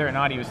problem, whether or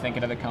not he was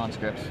thinking of the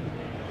conscripts.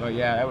 But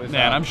yeah, that was.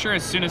 Man, I'm sure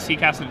as soon as he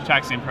casted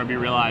Taxian Probe, he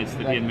realized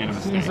that he had made a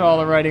mistake. He saw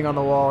the writing on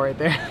the wall right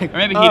there. Or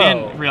maybe he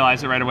didn't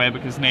realize it right away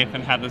because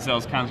Nathan had the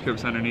Zell's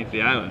Conscripts underneath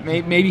the island.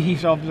 Maybe he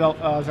saw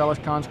Zealous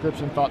Conscripts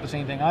and thought the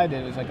same thing I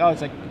did. It was like, oh,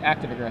 it's like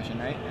active aggression,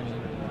 right? I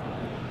mean,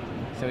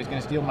 so he's going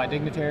to steal my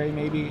Dignitary,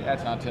 maybe?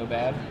 That's not so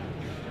bad.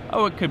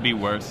 Oh, it could be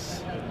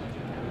worse.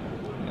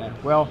 Yeah.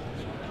 Well,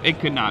 It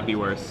could not be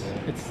worse.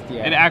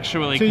 It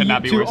actually could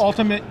not be worse.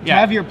 To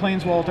have your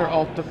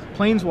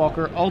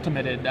Planeswalker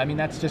ultimated, I mean,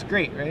 that's just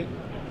great, right?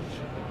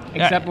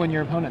 Except when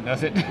your opponent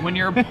does it. When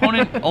your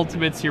opponent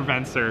ultimates your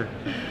Venser,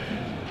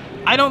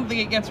 I don't think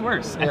it gets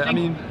worse. Yeah, I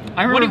think,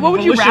 I remember what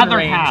would you Volition rather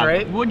Range, have?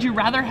 right? Would you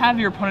rather have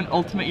your opponent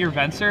ultimate your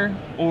Venser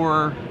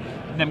or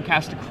them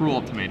cast a Cruel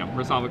Ultimatum,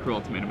 resolve a Cruel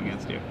Ultimatum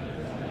against you?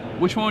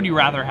 Which one would you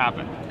rather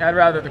happen? I'd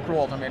rather the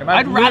Cruel Ultimatum.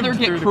 I'd rather lived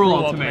get through the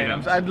Cruel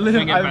Ultimatums I'd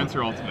than get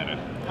Venser Ultimated.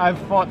 I've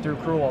fought through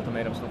Cruel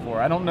Ultimatums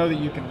before. I don't know that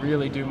you can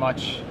really do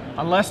much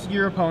unless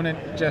your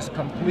opponent just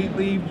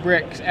completely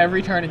bricks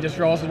every turn and just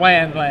draws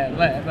land,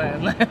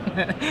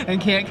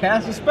 and can't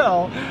cast a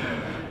spell,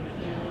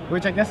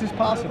 which I guess is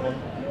possible.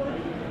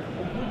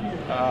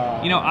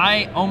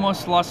 I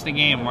almost lost a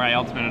game where I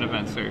ultimated a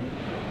Venser,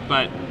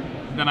 but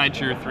then I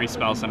drew 3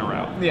 spells in a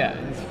row. Yeah,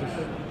 it's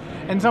just,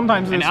 and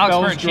sometimes those And Alex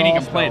spells Berrettini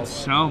draw complained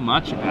spells. so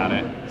much about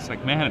it. It's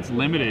like, man, it's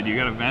limited. You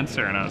got a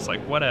Venser. And I was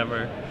like,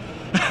 whatever.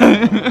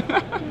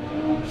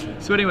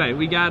 So anyway,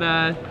 we got...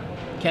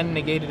 Ken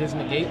negated his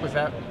negate, was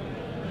that?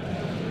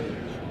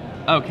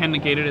 Oh, Ken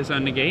negated his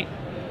own negate?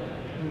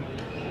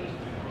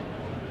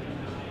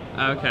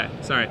 Okay,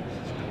 sorry.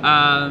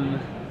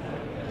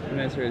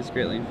 Venser is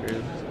greatly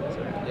improved.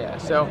 Yeah,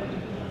 so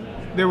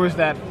there was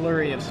that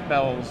flurry of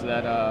spells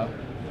that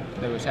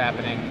was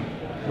happening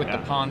with the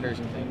ponders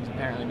and things.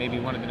 Apparently, maybe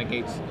one of the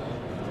negates.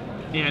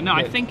 Yeah, no,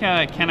 I think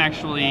Ken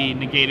actually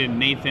negated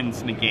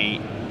Nathan's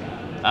negate.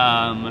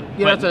 That's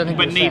what I think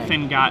but he was Nathan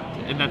saying. got,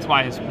 and that's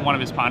why one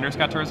of his ponders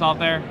got to resolve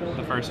there,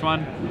 the first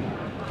one.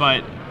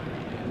 But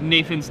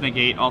Nathan's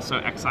negate also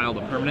exiled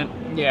a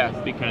permanent. Yeah.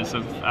 Because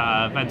of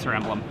Venser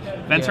Emblem.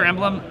 Venser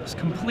Emblem is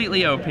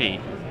completely OP.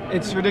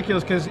 It's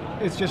ridiculous because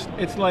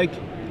it's like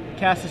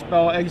cast a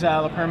spell,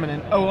 exile a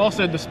permanent. Oh,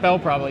 also the spell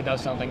probably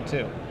does something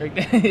too.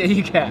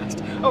 You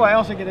cast. Oh, I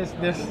also get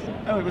this.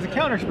 Oh, it was a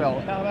counter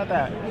spell. How about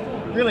that?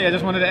 Really, I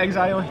just wanted to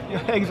exile your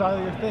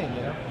thing.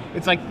 You know,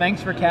 it's like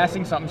thanks for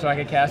casting something so I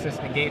could cast this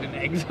negate and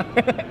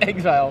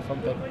exile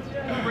something.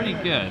 Pretty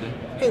good.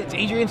 Hey, it's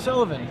Adrian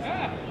Sullivan.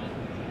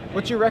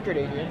 What's your record,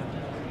 Adrian?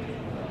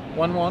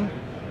 1-1.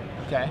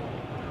 Okay.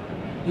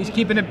 He's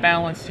keeping it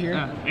balanced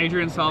here.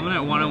 Adrian Sullivan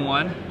at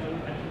 1-1.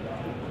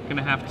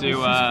 Gonna have to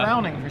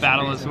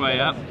battle his way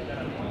up.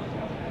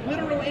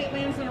 Literal 8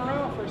 lands in a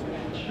row first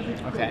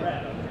match.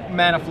 Okay.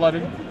 Mana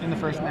flooded in the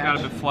first match. Got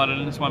a bit flooded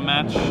in this one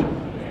match.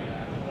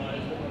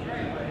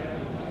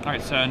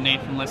 Alright, so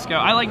Nathan Lisko.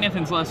 I like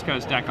Nathan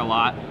Lisko's deck a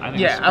lot. I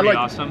think it's pretty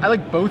awesome. I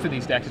like both of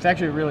these decks. It's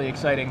actually a really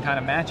exciting kind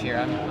of match here.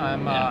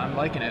 I'm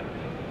liking it.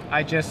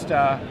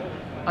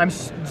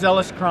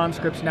 Zealous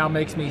Conscripts now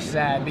makes me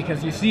sad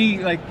because you see,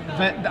 like,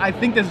 I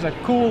think this is a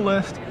cool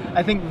list.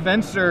 I think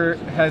Venser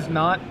has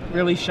not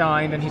really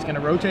shined, and he's going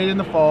to rotate in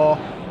the fall.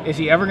 Is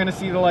he ever going to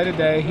see the light of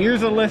day?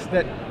 Here's a list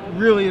that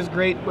really is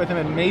great with him,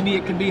 and maybe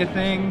it could be a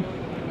thing.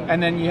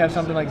 And then you have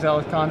something like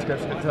Zealous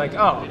Conscripts that's like,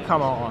 oh,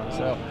 come on.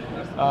 So,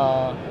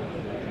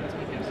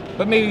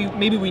 but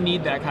maybe we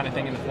need that kind of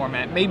thing in the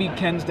format. Maybe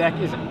Ken's deck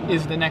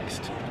is the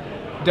next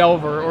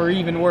Delver, or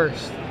even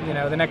worse, you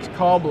know, the next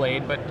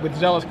Callblade. But with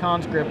Zealous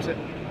Conscripts,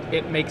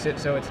 it makes it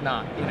so it's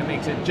not. You know, it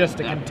makes it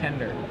just a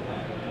contender.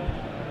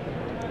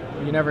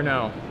 You never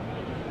know.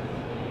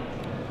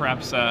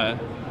 Perhaps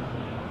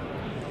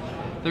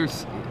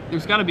there's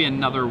got to be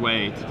another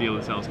way to deal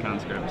with Zealous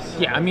Conscripts.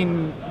 Yeah, I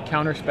mean,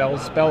 counter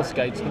spells, spell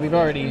skites. We've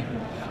already.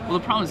 Well,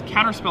 the problem is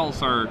counter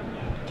spells are.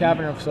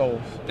 Cavern of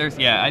Souls.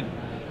 I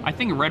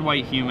think Red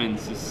White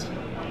Humans is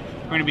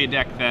going to be a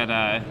deck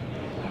that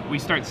we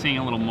start seeing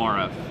a little more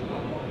of.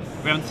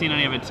 We haven't seen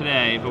any of it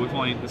today, but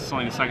this is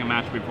only the second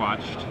match we've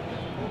watched.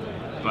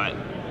 But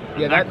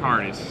yeah, that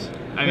card is.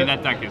 I mean,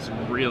 that deck is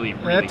really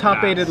that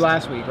top fast. 8'd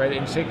last week, right?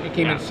 It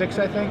came in 6,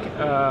 I think.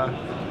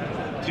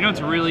 Do you know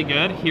what's really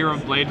good? Hero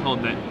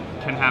Bladehold that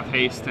can have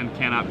haste and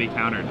cannot be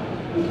countered.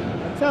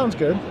 Sounds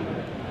good.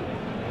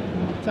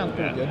 Sounds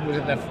pretty good. Was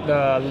it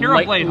the Hero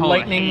Bladehold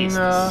lightning? Haste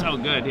is so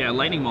good. Yeah,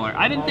 Lightning Mauler.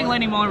 I didn't think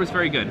Lightning Mauler was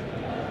very good.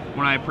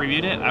 When I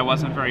previewed it, I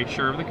wasn't very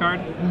sure of the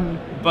card.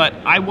 But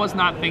I was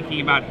not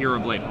thinking about Hero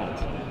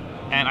Bladehold.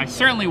 And I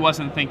certainly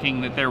wasn't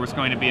thinking that there was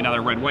going to be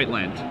another red-white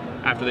land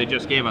after they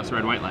just gave us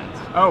red-white lands.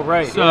 Oh,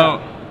 right. So,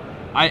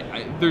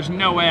 yeah. there's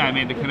no way I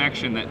made the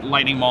connection that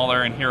Lightning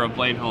Mauler and Hero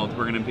Bladehold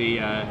were going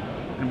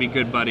to be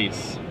good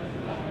buddies.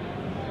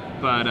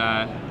 But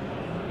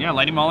yeah,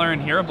 Lightning Mauler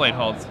and Hero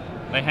Bladehold,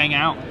 they hang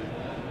out.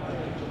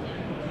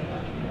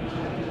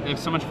 They have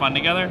so much fun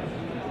together.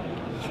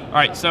 All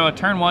right, so a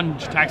turn 1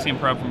 Taxian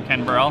Probe from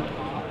Ken Bearl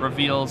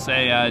reveals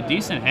a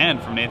decent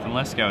hand from Nathan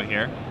Lisko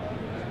here.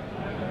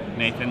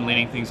 Nathan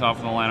leading things off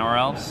with the Llanowar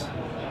Elves.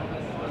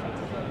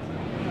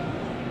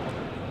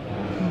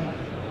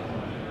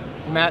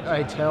 Matt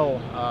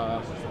Eitel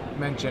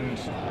mentioned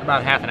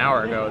about half an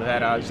hour ago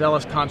that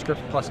Zealous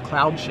Conscript plus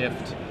Cloud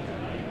Shift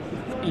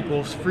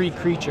equals free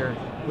creature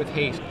with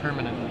haste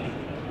permanently.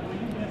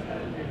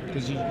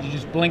 Because you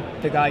just blink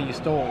the guy you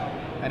stole,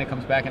 and it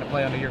comes back into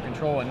play under your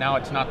control, and now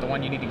it's not the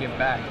one you need to give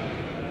back.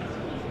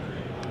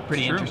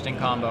 Pretty interesting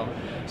combo.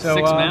 So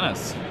 6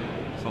 manas.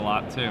 It's a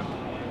lot too.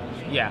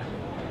 Yeah.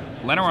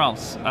 Llanowar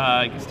Elves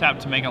gets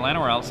tapped to make a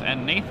Llanowar Elves,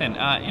 and Nathan,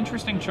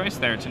 interesting choice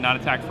there to not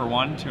attack for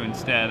 1, to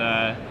instead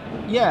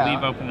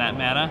leave open that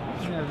mana.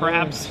 Yeah,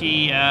 perhaps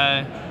he,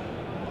 I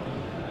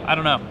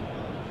don't know.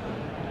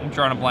 I'm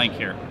drawing a blank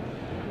here.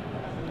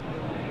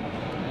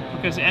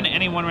 Because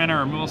any 1 mana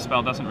removal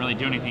spell doesn't really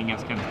do anything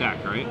against Ken's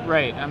deck, right?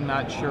 Right. I'm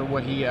not sure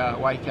what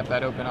why he kept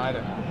that open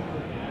either.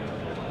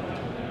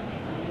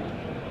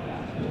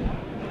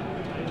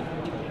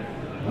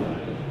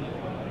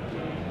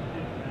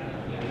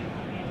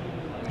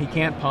 He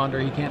can't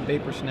ponder, he can't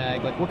vapor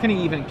snag. Like, what can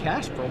he even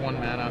cast for 1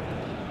 mana?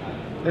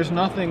 There's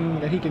nothing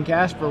that he can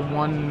cast for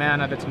 1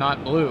 mana that's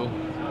not blue.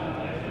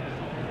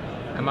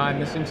 Am I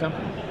missing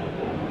something?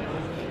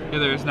 Yeah,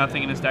 there's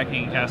nothing in his deck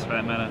he can cast for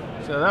that mana.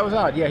 So that was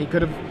odd. Yeah, he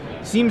could have.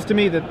 Seems to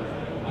me that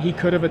he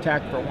could have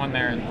attacked for 1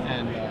 there and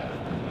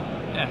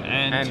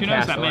who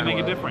knows, that may make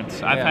a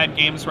difference. I've had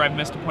games where I've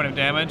missed a point of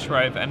damage, where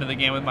I've ended the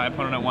game with my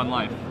opponent at 1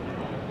 life.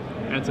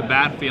 And it's a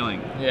bad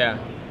feeling. Yeah.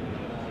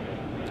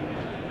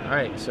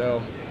 Alright,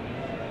 so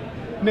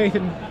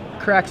Nathan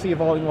cracks the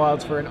Evolving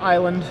Wilds for an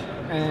island,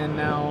 and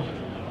now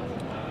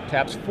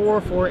taps 4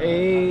 for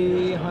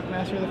a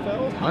Huntmaster of the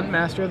Fells?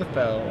 Huntmaster of the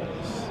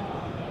Fells.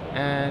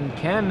 And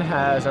Ken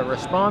has a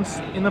response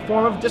in the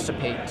form of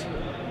Dissipate.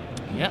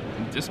 Yep,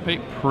 Dissipate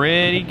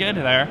pretty good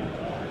there.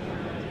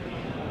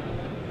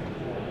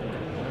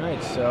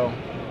 Alright, so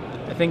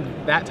I think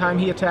that time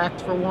he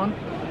attacked for 1.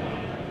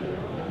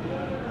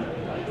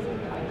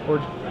 Or,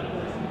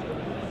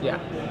 yeah.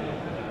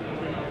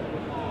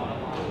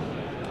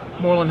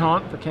 Moorland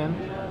Haunt for Ken.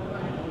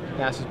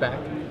 Passes back.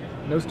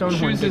 No Stonehorn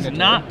Chooses Dignitary.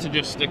 not to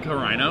just stick a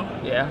Rhino.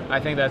 Yeah,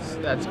 I think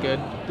that's good.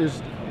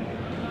 There's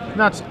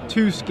not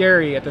too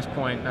scary at this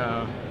point.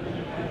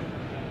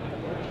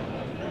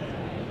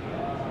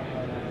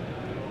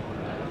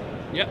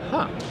 Yep.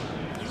 Huh.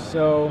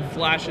 So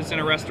Flashes in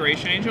a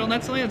Restoration Angel, and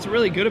that's something that's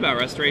really good about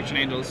Restoration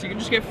Angels. You can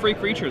just get free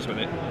creatures with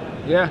it.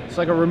 yeah, it's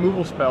like a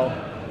removal spell.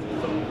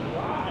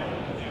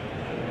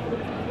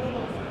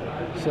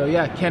 So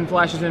yeah, Ken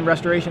flashes in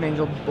Restoration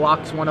Angel,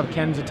 blocks one of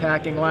Ken's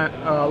attacking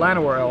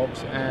Llanowar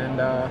elves, and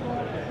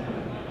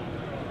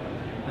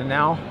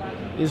now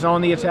is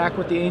on the attack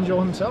with the Angel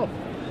himself.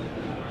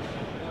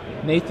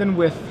 Nathan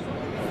with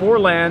 4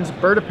 lands,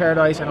 Bird of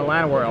Paradise, and a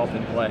Llanowar elf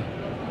in play.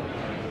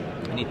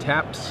 And he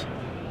taps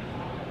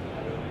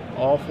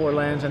all 4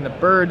 lands and the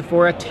bird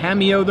for a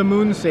Tameo the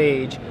Moon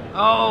Sage.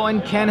 Oh,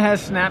 and Ken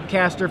has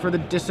Snapcaster for the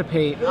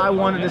Dissipate. I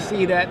wanted to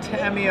see that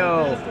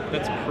Tameo.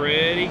 That's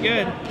pretty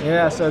good.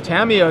 Yeah, so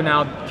Tameo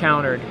now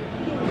countered.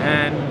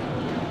 And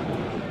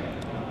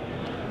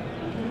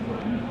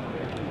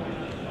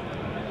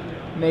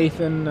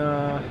Nathan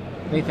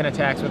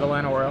attacks with a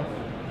Llanowar elf.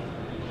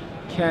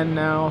 Ken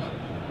now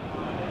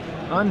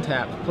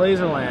untaps, plays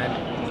a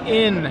land,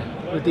 in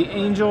with the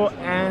Angel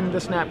and the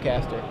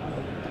Snapcaster.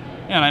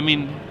 Yeah, and I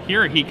mean,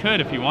 here he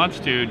could, if he wants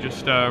to,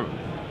 just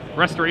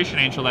Restoration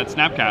Angel that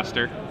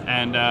Snapcaster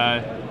and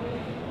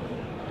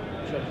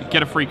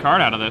get a free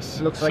card out of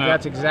this. Looks like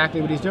that's exactly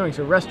what he's doing.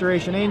 So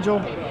Restoration Angel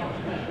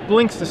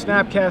blinks the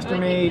Snapcaster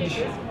Mage,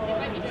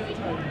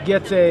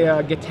 gets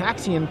a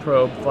Gitaxian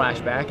Probe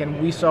flashback, and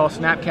we saw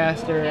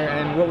Snapcaster,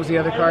 and what was the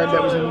other card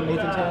that was in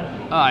Nathan's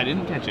hand? Oh, I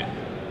didn't catch it.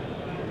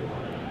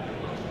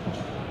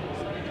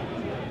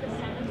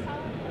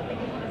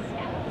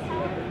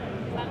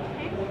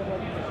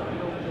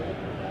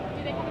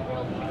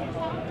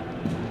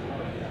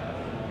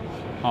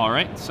 All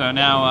right, so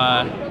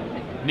now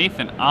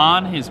Nathan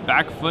on his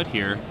back foot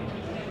here.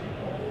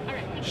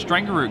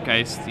 Strangerroot,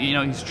 guys, you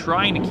know, he's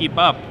trying to keep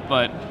up,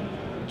 but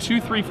 2,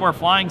 3, 4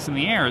 flyings in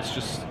the air is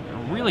just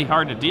really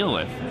hard to deal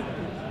with.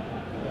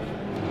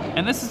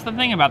 And this is the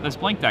thing about this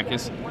blink deck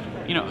is,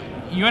 you know,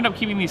 you end up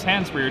keeping these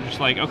hands where you're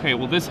just like, okay,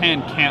 well, this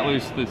hand can't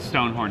lose the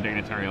Stonehorn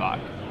Dignitary Lock.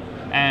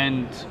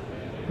 And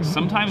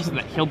sometimes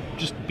he'll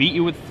just beat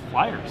you with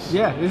flyers.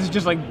 Yeah, this is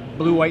just like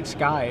blue-white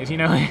skies, you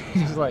know?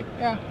 He's just like,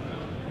 yeah,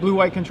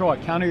 blue-white control. I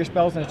counter your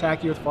spells and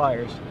attack you with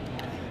flyers.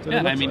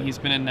 Yeah, I mean, he's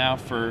been in now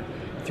for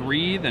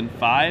 3, then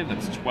 5,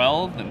 that's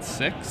 12, then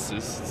 6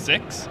 is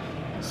 6.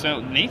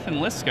 So Nathan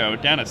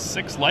Lisko down to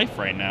 6 life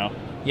right now.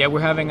 Yeah, we're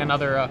having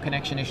another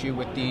connection issue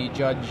with the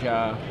judge,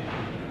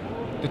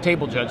 the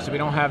table judge, so we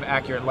don't have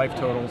accurate life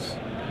totals.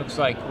 Looks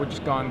like we're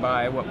just going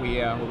by what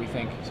we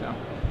think. So.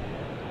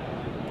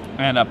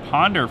 And a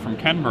Ponder from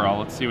Ken Bearl.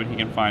 Let's see what he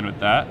can find with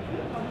that.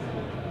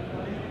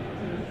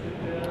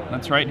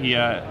 That's right, he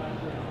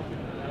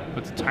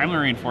puts Timely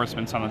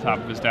Reinforcements on the top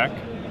of his deck.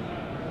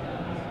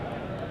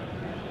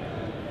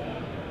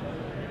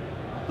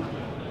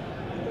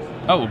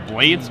 Oh,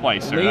 Blade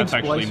Splicer. Blade That's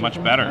actually Splicer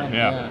much better. Ken,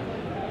 Yeah.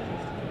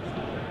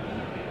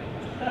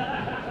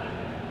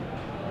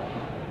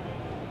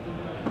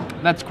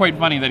 That's quite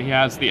funny that he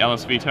has the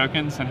LSV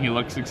tokens and he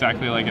looks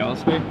exactly like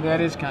LSV. That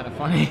is kind of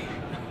funny.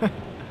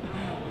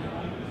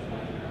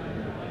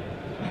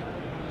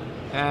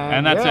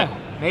 And that's it.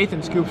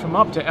 Nathan scoops him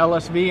up to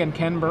LSV and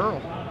Ken Bearl.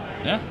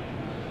 Yeah.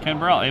 Ken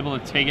Bearl able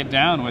to take it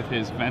down with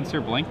his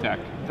Venser Blink deck.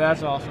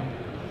 That's awesome.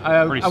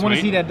 I want to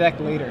sweet. see that deck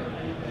later.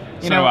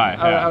 You So know, do I.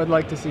 Yeah. I would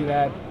like to see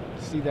that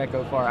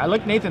go far. I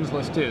like Nathan's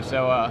list too,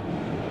 so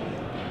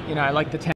you know, I like the 10.